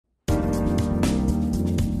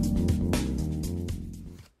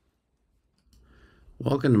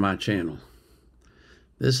Welcome to my channel.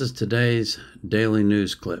 This is today's daily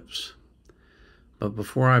news clips. But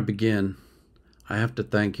before I begin, I have to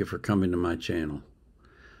thank you for coming to my channel.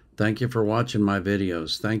 Thank you for watching my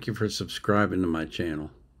videos. Thank you for subscribing to my channel.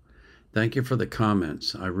 Thank you for the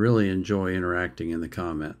comments. I really enjoy interacting in the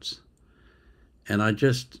comments. And I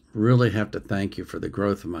just really have to thank you for the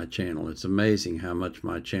growth of my channel. It's amazing how much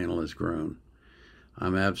my channel has grown.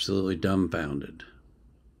 I'm absolutely dumbfounded.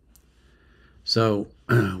 So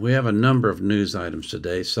we have a number of news items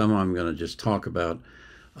today. Some I'm going to just talk about.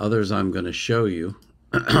 Others I'm going to show you.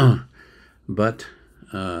 But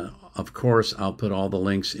of course, I'll put all the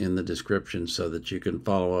links in the description so that you can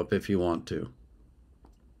follow up if you want to.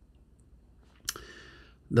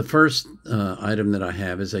 The first item that I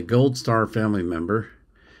have is a Gold Star family member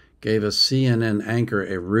gave a CNN anchor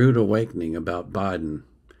a rude awakening about Biden,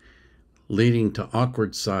 leading to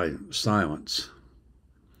awkward silence.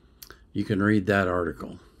 You can read that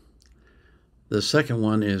article. The second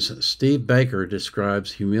one is Steve Baker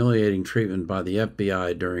describes humiliating treatment by the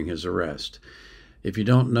FBI during his arrest. If you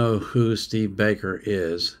don't know who Steve Baker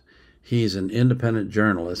is, he's an independent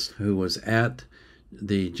journalist who was at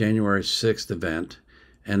the January 6th event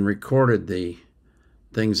and recorded the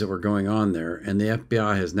things that were going on there, and the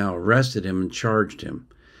FBI has now arrested him and charged him.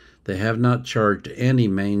 They have not charged any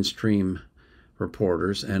mainstream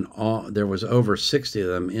reporters, and there was over 60 of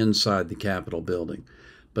them inside the Capitol building,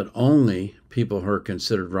 but only people who are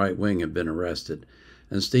considered right-wing have been arrested.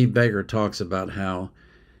 And Steve Baker talks about how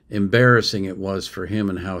embarrassing it was for him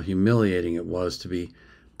and how humiliating it was to be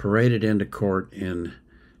paraded into court in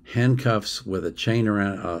handcuffs with a chain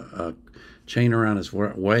around his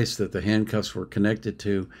waist that the handcuffs were connected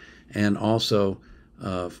to, and also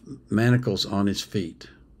manacles on his feet.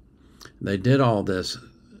 They did all this.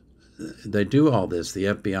 They do all this, the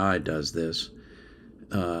FBI does this,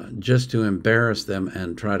 just to embarrass them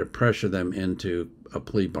and try to pressure them into a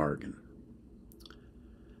plea bargain.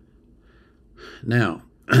 Now,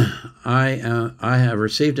 I have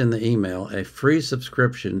received in the email a free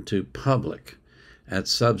subscription to Public at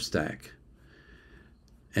Substack,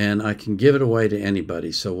 and I can give it away to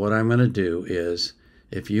anybody. So what I'm going to do is,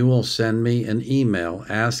 if you will send me an email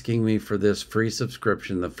asking me for this free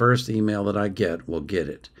subscription, the first email that I get will get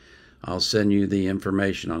it. I'll send you the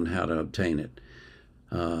information on how to obtain it.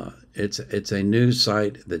 It's a news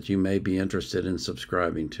site that you may be interested in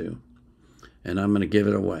subscribing to, and I'm going to give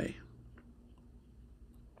it away.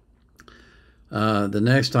 The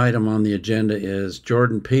next item on the agenda is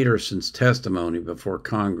Jordan Peterson's testimony before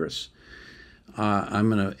Congress.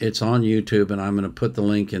 It's on YouTube, and I'm going to put the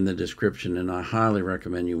link in the description, and I highly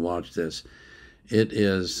recommend you watch this. It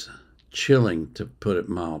is chilling, to put it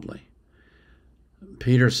mildly.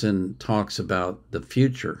 Peterson talks about the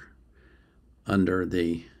future under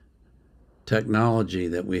the technology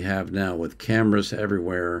that we have now, with cameras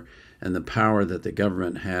everywhere and the power that the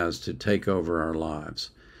government has to take over our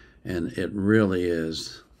lives. And it really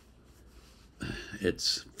is,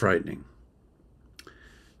 it's frightening.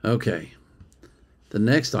 Okay, the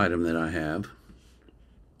next item that I have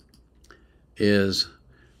is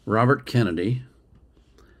Robert Kennedy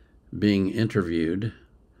being interviewed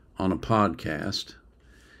on a podcast,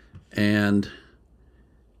 and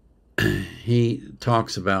he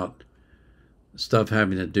talks about stuff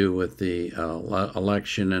having to do with the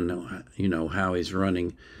election and, you know, how he's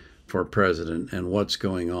running for president and what's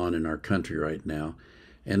going on in our country right now.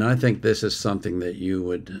 And I think this is something that you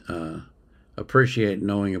would appreciate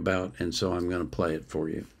knowing about, and so I'm going to play it for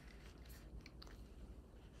you.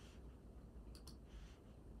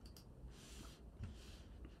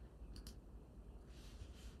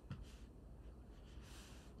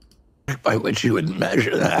 By which you would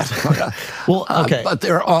measure that. Well, okay. But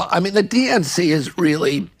they're all, I mean, the DNC is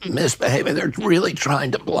really misbehaving. They're really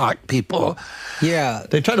trying to block people. Yeah,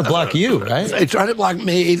 they try to block you, right? They try to block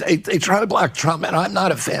me. They try to block Trump, and I'm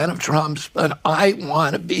not a fan of Trump's, but I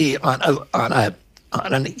want to be on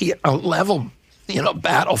a level, you know,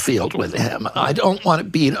 battlefield with him. I don't want to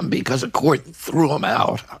beat him because a court threw him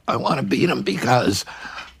out. I want to beat him because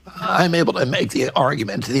I'm able to make the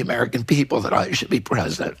argument to the American people that I should be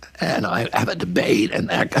president, and I have a debate and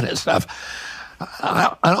that kind of stuff.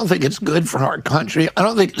 I don't think it's good for our country. I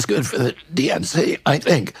don't think it's good for the DNC. I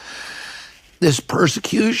think this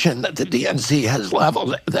persecution that the DNC has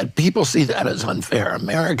leveled, that people see that as unfair.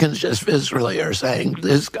 Americans just viscerally are saying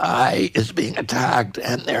this guy is being attacked,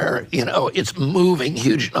 and they're, you know, it's moving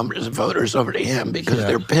huge numbers of voters over to him because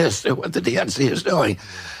they're pissed at what the DNC is doing.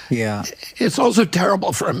 Yeah. It's also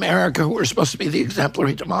terrible for America, who are supposed to be the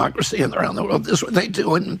exemplary democracy and around the world. This is what they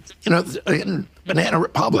do in, you know, in banana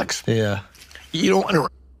republics. Yeah. You don't want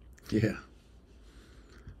to. Yeah.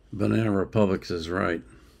 Banana Republics is right.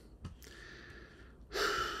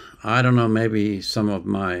 I don't know, maybe some of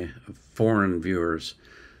my foreign viewers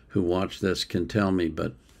who watch this can tell me,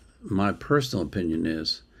 but my personal opinion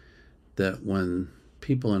is that when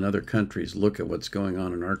people in other countries look at what's going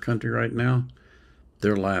on in our country right now,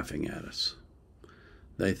 they're laughing at us.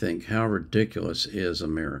 They think, how ridiculous is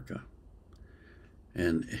America?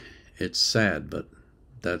 And it's sad, but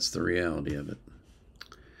that's the reality of it.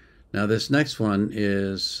 Now, this next one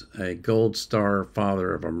is a Gold Star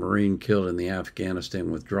father of a Marine killed in the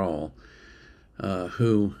Afghanistan withdrawal,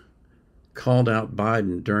 who called out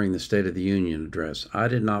Biden during the State of the Union address. I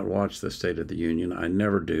did not watch the State of the Union. I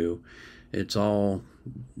never do. It's all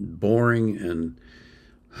boring and,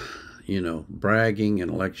 bragging and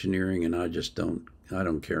electioneering, and I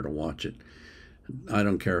don't care to watch it. I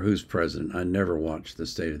don't care who's president. I never watched the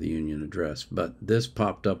State of the Union address. But this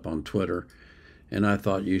popped up on Twitter, and I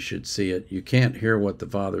thought you should see it. You can't hear what the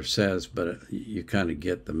father says, but you kind of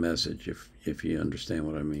get the message if you understand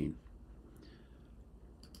what I mean.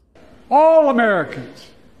 All Americans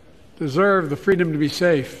deserve the freedom to be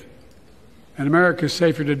safe, and America is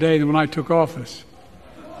safer today than when I took office.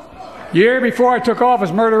 Year before I took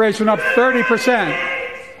office, murder rates went up 30%.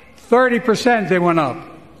 30% they went up.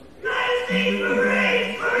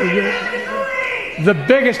 The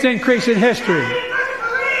biggest increase in history.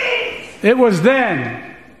 It was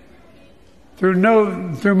then, through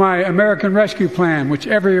my American Rescue Plan, which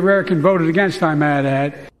every American voted against, I might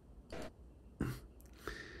add.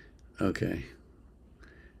 Okay.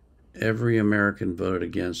 Every American voted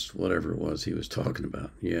against whatever it was he was talking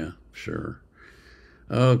about. Yeah, sure.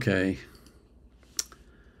 Okay.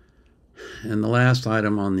 And the last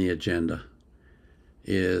item on the agenda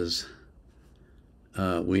is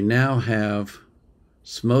we now have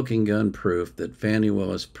smoking gun proof that Fani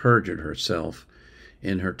Willis perjured herself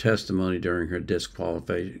in her testimony during her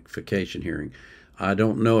disqualification hearing. I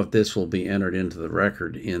don't know if this will be entered into the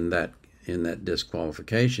record in that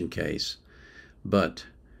disqualification case, but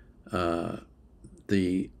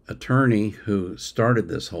the attorney who started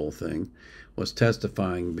this whole thing was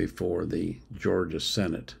testifying before the Georgia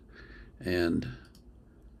Senate, and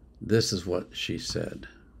this is what she said.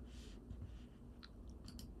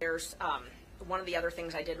 There's one of the other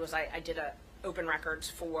things I did was I did a open records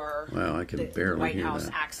for the White House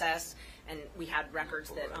access, and we had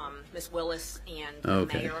records that Ms. Willis and the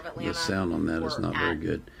mayor of Atlanta. The sound on that is not very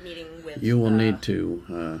good. Meeting with you will need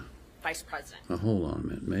to Vice President. Hold on a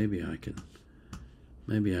minute. Maybe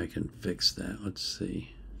I can fix that. Let's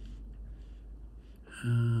see.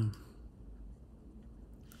 I'm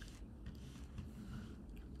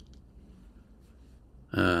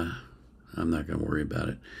not going to worry about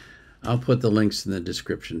it. I'll put the links in the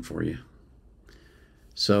description for you.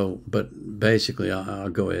 So, but basically, I'll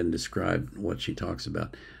go ahead and describe what she talks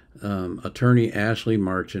about. Attorney Ashley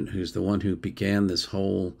Marchant, who's the one who began this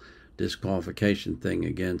whole disqualification thing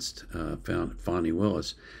against Fani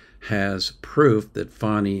Willis, has proof that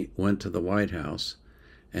Fani went to the White House.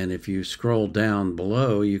 And if you scroll down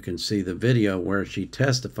below, you can see the video where she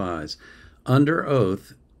testifies under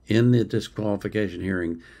oath in the disqualification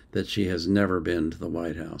hearing that she has never been to the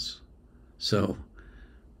White House. So,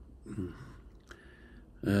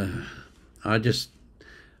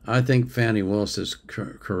 I think Fani Willis's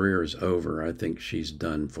career is over. I think she's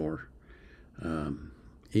done for.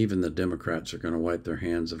 Even the Democrats are going to wipe their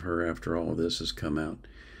hands of her after all this has come out.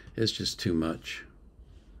 It's just too much.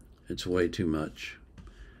 It's way too much.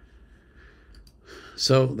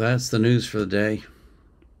 So that's the news for the day.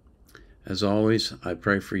 As always, I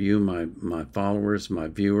pray for you, my followers, my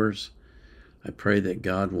viewers. I pray that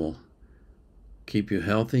God will keep you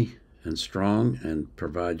healthy and strong and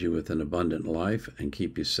provide you with an abundant life and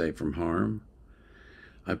keep you safe from harm.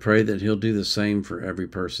 I pray that He'll do the same for every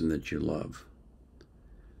person that you love.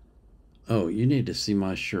 Oh, you need to see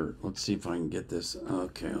my shirt. Let's see if I can get this.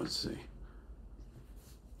 Okay, let's see.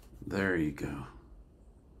 There you go.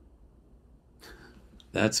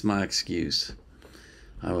 That's my excuse.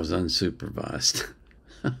 I was unsupervised.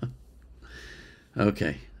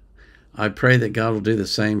 Okay. I pray that God will do the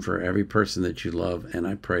same for every person that you love, and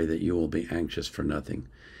I pray that you will be anxious for nothing,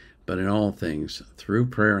 but in all things, through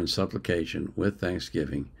prayer and supplication, with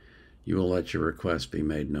thanksgiving, you will let your requests be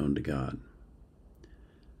made known to God.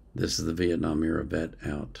 This is the Vietnam Era Vet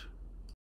out.